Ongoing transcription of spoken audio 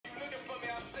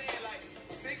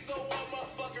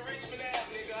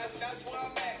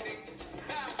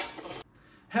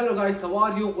Hello guys, how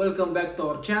are you? Welcome back to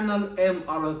our channel,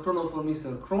 MR Chrono for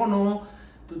Mr. Chrono.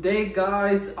 Today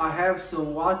guys, I have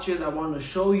some watches I want to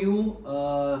show you.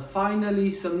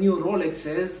 Finally some new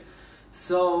Rolexes.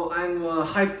 So I'm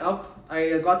hyped up.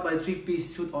 I got my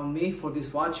three-piece suit on me for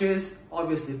these watches.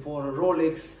 Obviously for a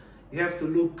Rolex, you have to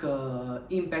look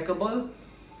impeccable.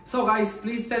 So guys,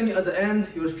 please tell me at the end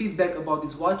your feedback about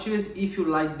these watches, if you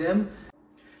like them,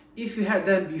 if you had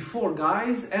them before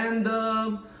guys, and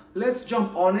let's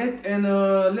jump on it and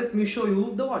let me show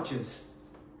you the watches.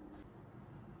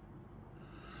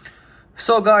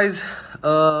 So guys,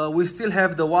 we still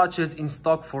have the watches in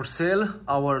stock for sale,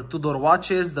 our Tudor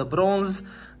watches, the bronze,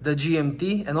 the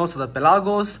GMT and also the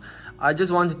Pelagos. I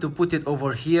just wanted to put it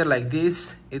over here like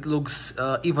this. It looks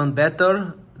even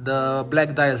better. The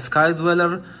black dial Sky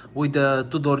Dweller with the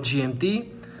Tudor GMT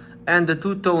and the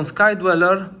two-tone Sky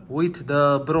Dweller with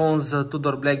the bronze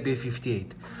Tudor Black Bay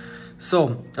 58.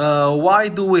 So why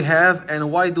do we have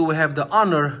the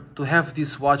honor to have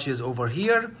these watches over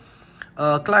here?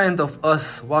 A client of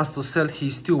us wants to sell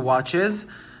his two watches,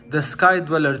 the Sky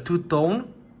Dweller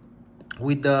two-tone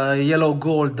with the yellow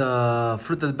gold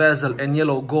fluted bezel and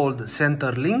yellow gold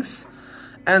center links,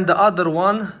 and the other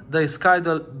one, the Sky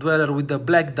Dweller with the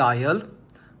black dial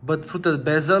but fluted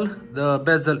bezel. The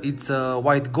bezel it's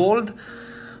white gold,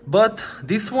 but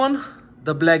this one,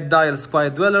 the black dial Sky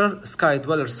Dweller,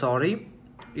 sorry,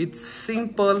 it's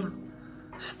simple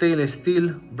stainless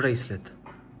steel bracelet.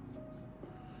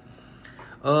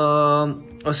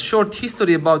 A short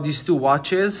history about these two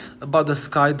watches, about the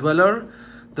Sky Dweller.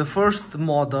 The first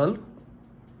model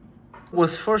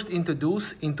was first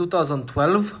introduced in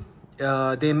 2012.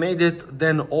 They made it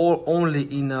then only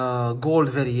in gold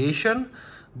variation,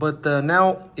 but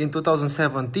now in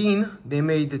 2017 they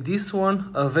made this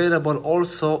one available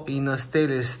also in a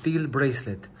stainless steel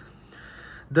bracelet.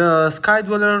 The Sky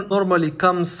Dweller normally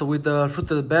comes with a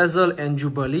fluted bezel and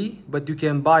Jubilee, but you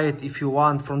can buy it if you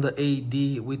want from the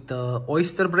AD with the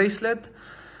Oyster bracelet.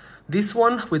 This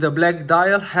one with the black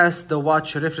dial has the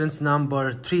watch reference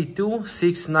number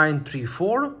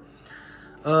 326934.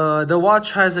 The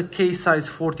watch has a case size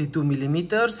 42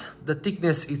 millimeters. The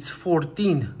thickness is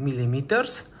 14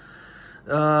 millimeters.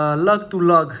 Lug to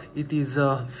lug it is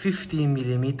 50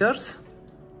 millimeters,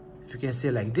 if you can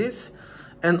see like this,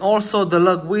 and also the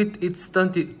lug width it's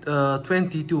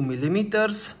 22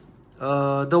 millimeters.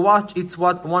 The watch it's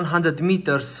 100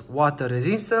 meters water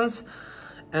resistance,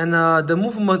 and the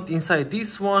movement inside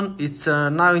this one it's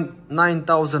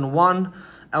 9001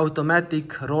 automatic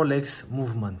Rolex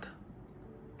movement.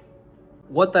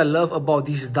 What I love about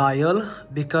this dial,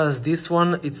 because this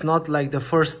one it's not like the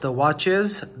first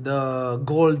watches, the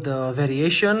gold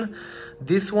variation.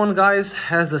 This one guys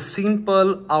has the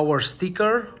simple hour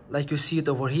sticker like you see it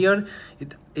over here.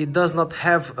 It does not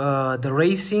have the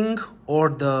racing or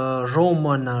the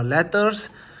Roman letters.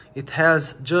 It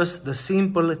has just the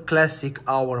simple classic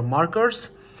hour markers.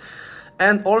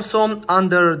 And also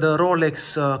under the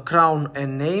Rolex crown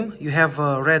and name you have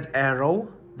a red arrow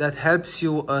that helps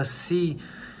you see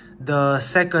the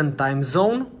second time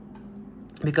zone,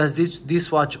 because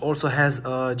this watch also has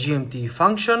a GMT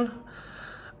function.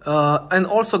 And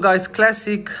also guys,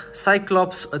 classic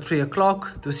Cyclops at 3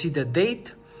 o'clock to see the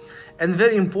date. And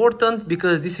very important,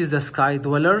 because this is the Sky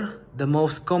Dweller, the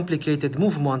most complicated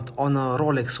movement on a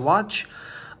Rolex watch.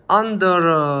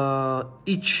 Under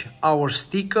each hour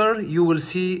sticker you will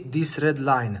see this red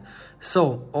line.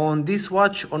 So on this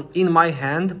watch in my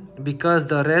hand, because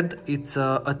the red it's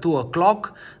at 2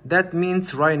 o'clock, that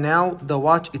means right now the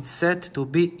watch is set to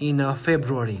be in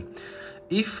February.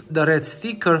 If the red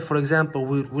sticker, for example,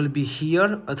 will be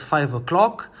here at 5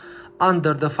 o'clock,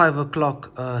 under the 5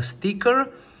 o'clock sticker,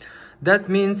 that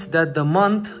means that the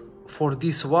month for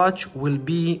this watch will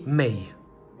be May.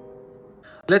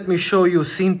 Let me show you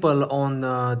simple on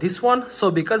this one. So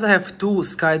because I have two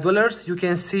Sky Dwellers, you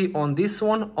can see on this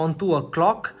one on 2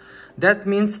 o'clock, that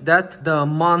means that the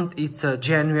month it's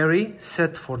January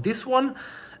set for this one.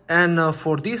 And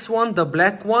for this one, the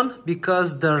black one,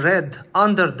 because the red,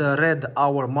 under the red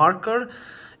hour marker,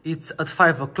 it's at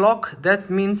 5 o'clock. That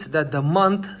means that the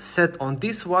month set on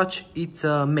this watch, it's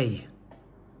May.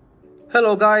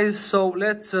 Hello guys, so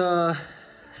let's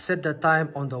set the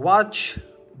time on the watch.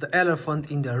 The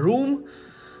elephant in the room.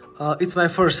 It's my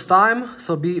first time,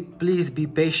 so please be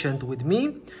patient with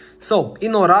me. So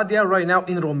in Oradea right now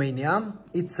in Romania,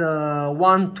 it's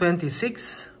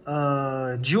 126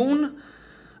 June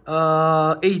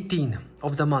 18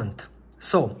 of the month.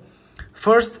 So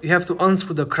first you have to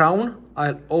unscrew the crown.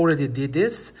 I already did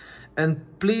this, and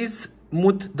please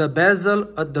move the bezel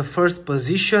at the first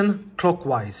position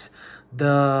clockwise.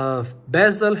 the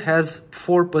bezel has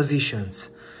 4 positions.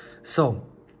 So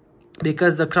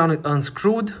because the crown is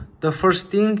unscrewed, the first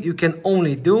thing you can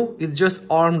only do is just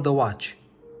arm the watch.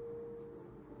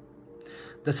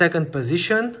 The second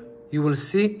position, you will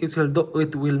see it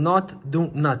will not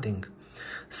do nothing.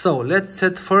 So let's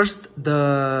set first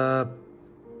the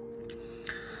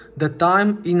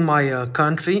time in my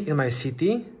country, in my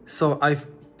city. So I've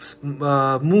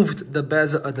moved the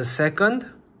bezel at the second,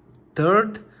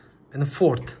 third and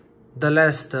fourth, the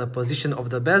last position of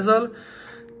the bezel.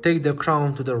 Take the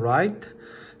crown to the right.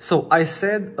 So I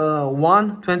said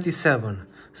 1:27.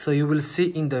 So you will see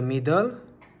in the middle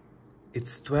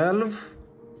it's 12,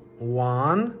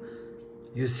 1.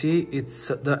 You see it's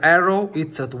the arrow,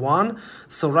 it's at 1.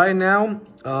 So right now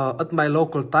at my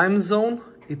local time zone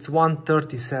it's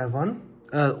 1:37,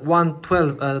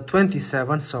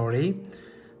 27, sorry,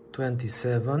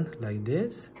 27, like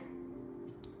this.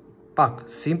 Pack,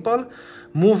 simple.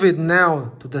 Move it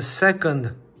now to the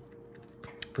second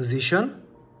position.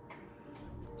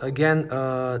 Again,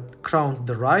 crown to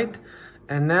the right,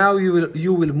 and now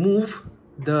you will move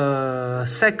the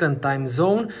second time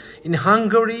zone. In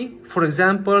Hungary, for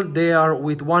example, they are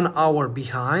with 1 hour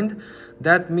behind.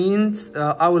 That means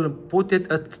I will put it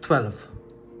at 12,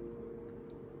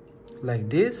 like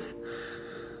this.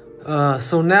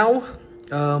 So now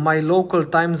my local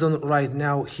time zone right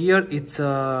now here it's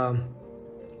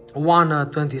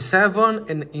 1:27,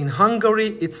 and in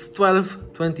Hungary it's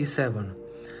 12:27.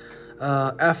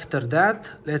 After that,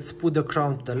 let's put the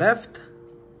crown to the left,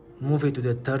 move it to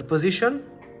the third position,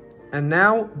 and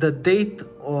now the date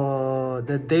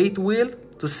wheel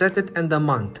to set it, and the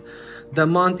month. The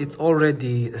month it's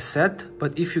already set,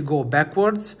 but if you go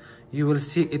backwards, you will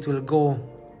see it will go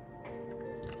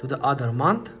to the other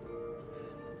month.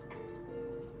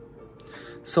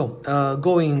 So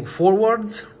going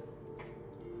forwards,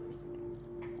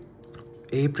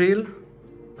 April,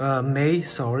 May,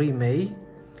 sorry, May.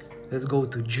 Let's go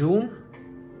to June.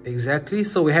 Exactly.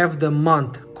 So we have the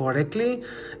month correctly.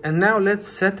 And now let's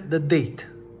set the date.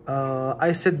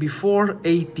 I said before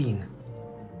 18.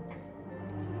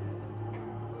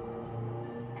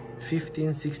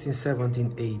 15, 16,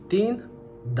 17, 18.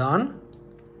 Done.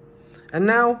 And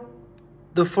now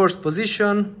the first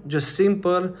position, just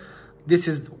simple. This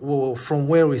is from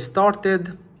where we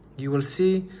started. You will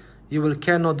see, you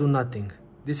cannot do nothing.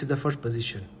 This is the first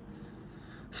position.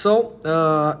 So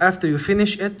after you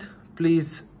finish it,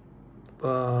 please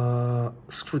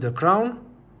screw the crown.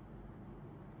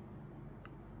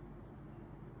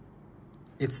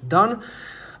 It's done.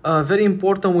 Very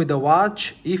important with the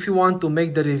watch, if you want to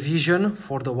make the revision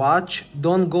for the watch,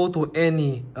 don't go to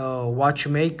any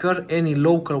watchmaker, any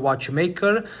local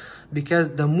watchmaker,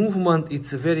 because the movement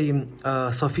it's very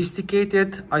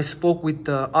sophisticated. I spoke with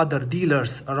other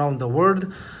dealers around the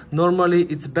world. Normally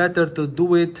it's better to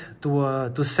do it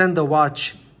to send the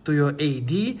watch to your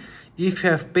AD if you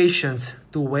have patience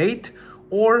to wait,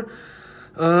 or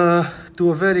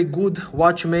to a very good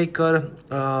watchmaker,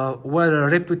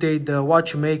 well-reputed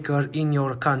watchmaker in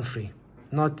your country,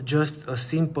 not just a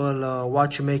simple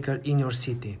watchmaker in your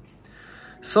city.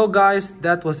 So guys,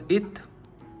 that was it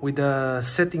with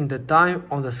setting the time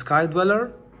on the Sky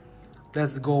Dweller.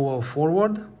 Let's go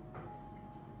forward.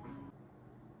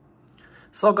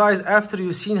 So guys, after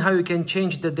you've seen how you can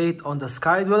change the date on the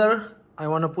Sky Dweller, I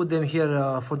want to put them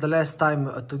here for the last time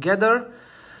together.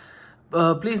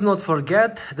 Please not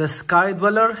forget, the Sky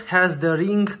Dweller has the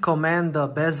ring command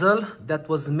bezel that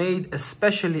was made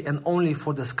especially and only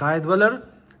for the Sky Dweller,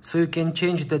 so you can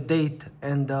change the date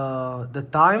and the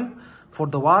time for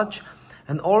the watch.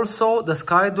 And also the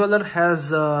Sky Dweller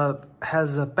has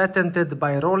patented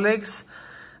by Rolex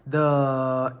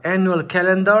the annual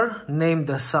calendar named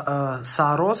the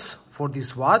Saros for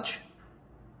this watch.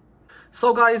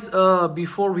 So guys,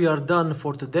 before we are done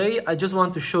for today, I just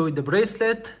want to show you the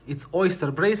bracelet. It's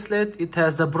oyster bracelet. It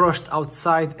has the brushed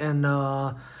outside and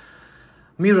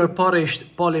mirror polished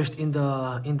in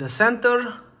the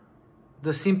center.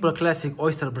 The simple classic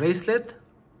oyster bracelet.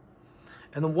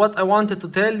 And what I wanted to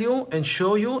tell you and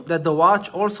show you, that the watch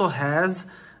also has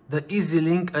the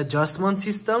EasyLink adjustment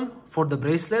system for the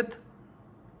bracelet.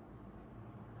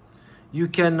 You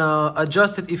can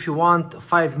adjust it if you want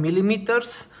 5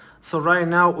 millimeters. So right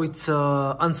now it's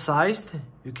unsized.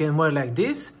 You can wear like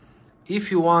this.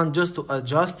 If you want just to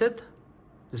adjust it,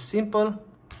 it's simple,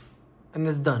 and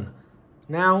it's done.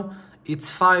 Now it's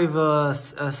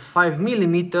 5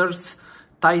 millimeters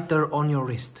tighter on your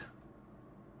wrist.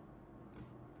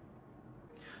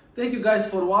 Thank you guys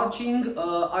for watching.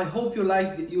 I hope you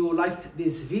liked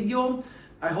this video.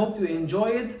 I hope you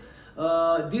enjoyed it.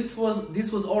 This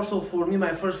was also for me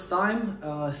my first time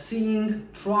seeing,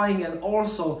 trying, and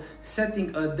also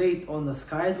setting a date on the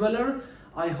Sky Dweller.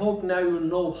 I hope now you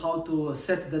know how to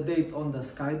set the date on the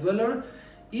Sky Dweller.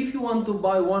 If you want to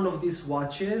buy one of these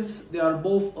watches, they are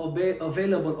both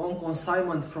available on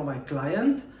consignment from my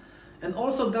client. And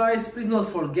also guys, please not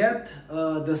forget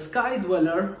the Sky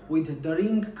Dweller with the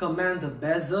ring command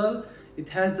bezel. It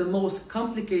has the most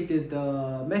complicated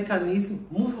mechanism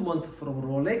movement from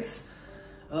Rolex.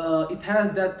 It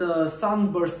has that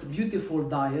sunburst beautiful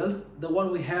dial. The one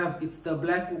we have, it's the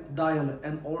black dial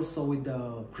and also with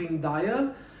the cream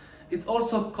dial. It's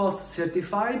also cost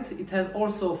certified. It has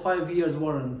also 5 years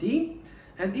warranty.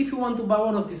 And if you want to buy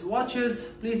one of these watches,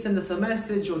 please send us a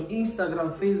message on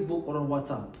Instagram, Facebook, or on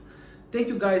WhatsApp. Thank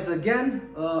you guys again.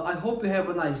 I hope you have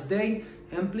a nice day.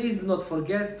 And please do not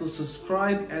forget to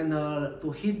subscribe and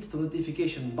to hit the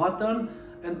notification button.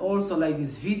 And also like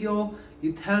this video.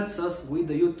 It helps us with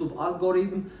the YouTube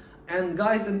algorithm. And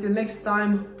guys, until next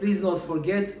time, please don't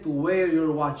forget to wear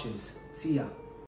your watches. See ya.